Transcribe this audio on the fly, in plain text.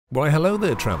Why hello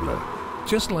there, traveler.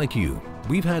 Just like you,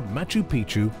 we've had Machu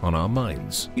Picchu on our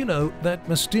minds. You know, that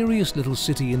mysterious little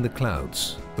city in the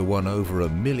clouds, the one over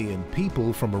 1 million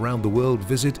people from around the world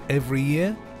visit every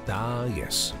year? Ah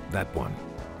yes, that one.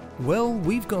 Well,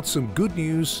 we've got some good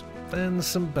news and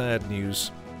some bad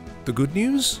news. The good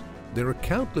news? There are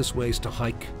countless ways to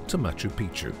hike to Machu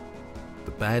Picchu.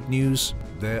 The bad news?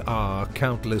 There are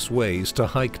countless ways to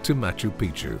hike to Machu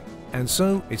Picchu. And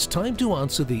so it's time to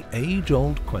answer the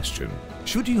age-old question.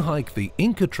 Should you hike the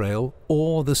Inca Trail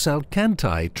or the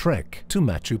Salkantay Trek to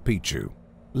Machu Picchu?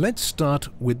 Let's start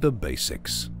with the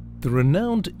basics. The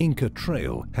renowned Inca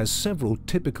Trail has several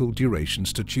typical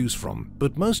durations to choose from,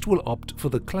 but most will opt for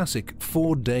the classic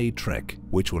 4-day trek,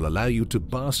 which will allow you to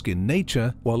bask in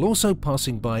nature while also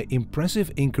passing by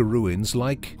impressive Inca ruins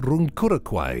like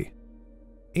Runkurakay.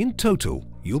 In total,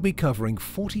 you'll be covering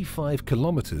 45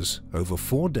 kilometers over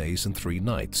 4 days and 3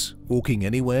 nights, walking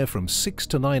anywhere from 6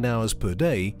 to 9 hours per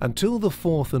day until the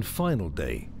 4th and final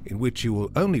day, in which you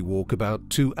will only walk about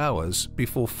 2 hours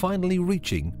before finally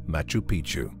reaching Machu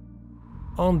Picchu.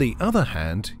 On the other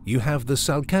hand, you have the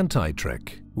Salkantay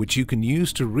Trek, which you can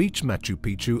use to reach Machu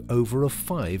Picchu over a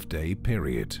 5-day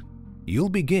period. You'll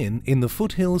begin in the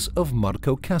foothills of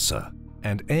Runkurakay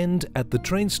and end at the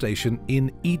train station in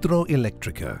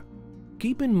Hidroelectrica.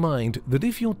 Keep in mind that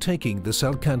if you're taking the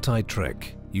Salkantay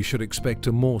Trek, you should expect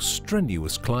a more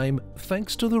strenuous climb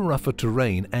thanks to the rougher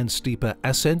terrain and steeper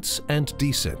ascents and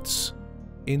descents.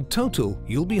 In total,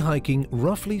 you'll be hiking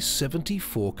roughly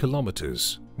 74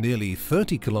 kilometers, nearly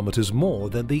 30 kilometers more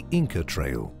than the Inca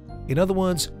Trail. In other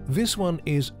words, this one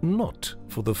is not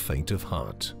for the faint of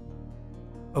heart.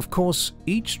 Of course,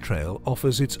 each trail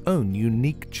offers its own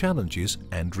unique challenges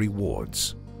and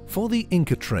rewards. For the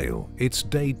Inca Trail, it's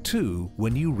day 2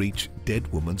 when you reach Dead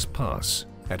Woman's Pass.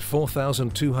 At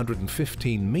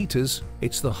 4,215 meters,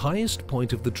 it's the highest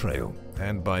point of the trail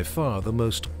and by far the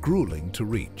most grueling to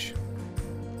reach.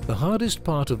 The hardest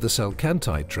part of the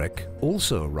Salkantay Trek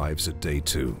also arrives at day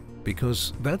 2,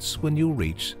 because that's when you'll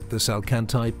reach the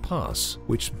Salkantay Pass,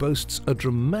 which boasts a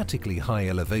dramatically high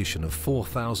elevation of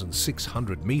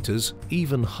 4,600 meters,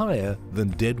 even higher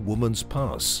than Dead Woman's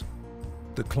Pass.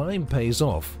 The climb pays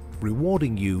off,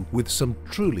 rewarding you with some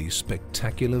truly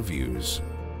spectacular views.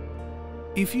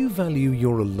 If you value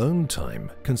your alone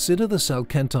time, consider the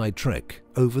Salkantay Trek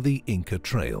over the Inca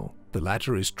Trail. The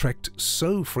latter is trekked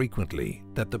so frequently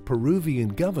that the Peruvian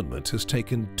government has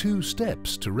taken 2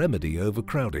 steps to remedy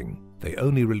overcrowding. They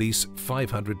only release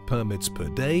 500 permits per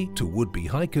day to would-be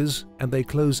hikers, and they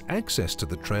close access to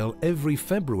the trail every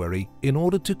February in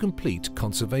order to complete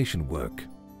conservation work.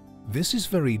 This is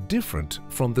very different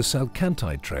from the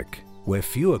Salkantay Trek, where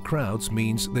fewer crowds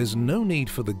means there's no need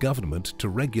for the government to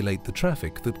regulate the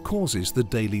traffic that causes the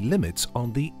daily limits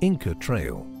on the Inca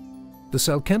Trail. The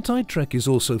Salkantay Trek is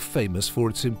also famous for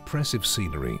its impressive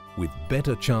scenery, with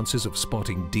better chances of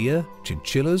spotting deer,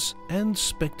 chinchillas, and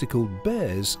spectacled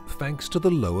bears thanks to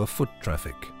the lower foot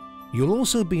traffic. You'll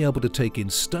also be able to take in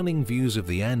stunning views of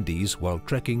the Andes while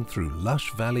trekking through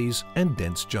lush valleys and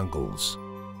dense jungles.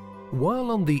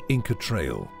 While on the Inca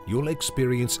Trail, you'll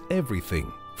experience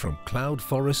everything from cloud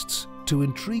forests to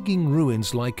intriguing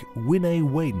ruins like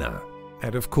Winewena,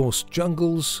 and of course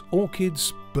jungles,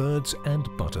 orchids, birds and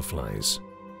butterflies.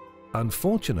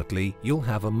 Unfortunately, you'll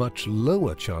have a much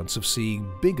lower chance of seeing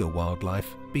bigger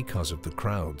wildlife because of the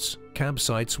crowds.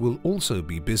 Campsites will also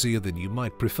be busier than you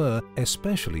might prefer,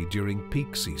 especially during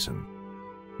peak season.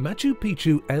 Machu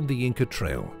Picchu and the Inca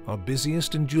Trail are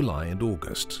busiest in July and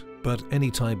August, but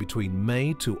any time between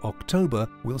May to October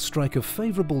will strike a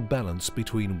favorable balance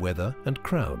between weather and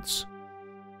crowds.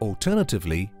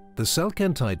 Alternatively, the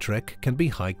Salkantay Trek can be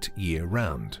hiked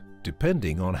year-round,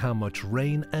 depending on how much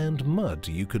rain and mud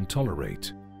you can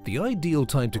tolerate. The ideal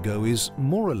time to go is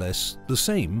more or less the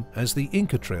same as the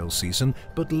Inca Trail season,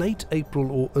 but late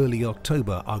April or early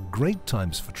October are great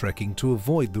times for trekking to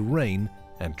avoid the rain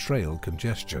and trail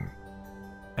congestion.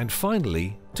 And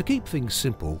finally, to keep things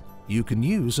simple, you can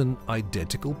use an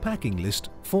identical packing list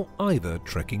for either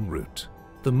trekking route.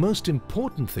 The most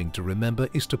important thing to remember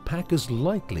is to pack as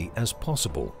lightly as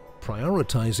possible,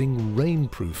 prioritizing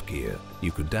rainproof gear.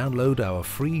 You can download our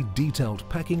free detailed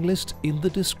packing list in the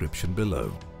description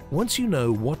below. Once you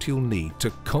know what you'll need to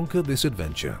conquer this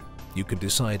adventure, you can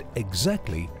decide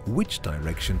exactly which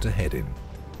direction to head in.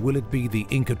 Will it be the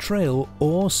Inca Trail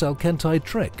or Salkantay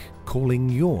Trek calling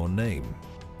your name?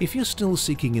 If you're still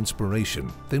seeking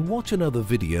inspiration, then watch another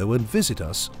video and visit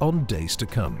us on days to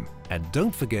come. And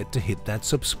don't forget to hit that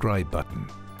subscribe button.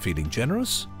 Feeling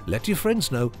generous? Let your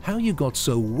friends know how you got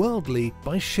so worldly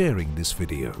by sharing this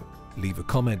video. Leave a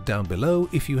comment down below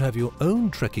if you have your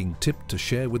own trekking tip to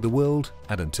share with the world,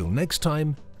 and until next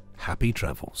time, happy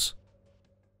travels.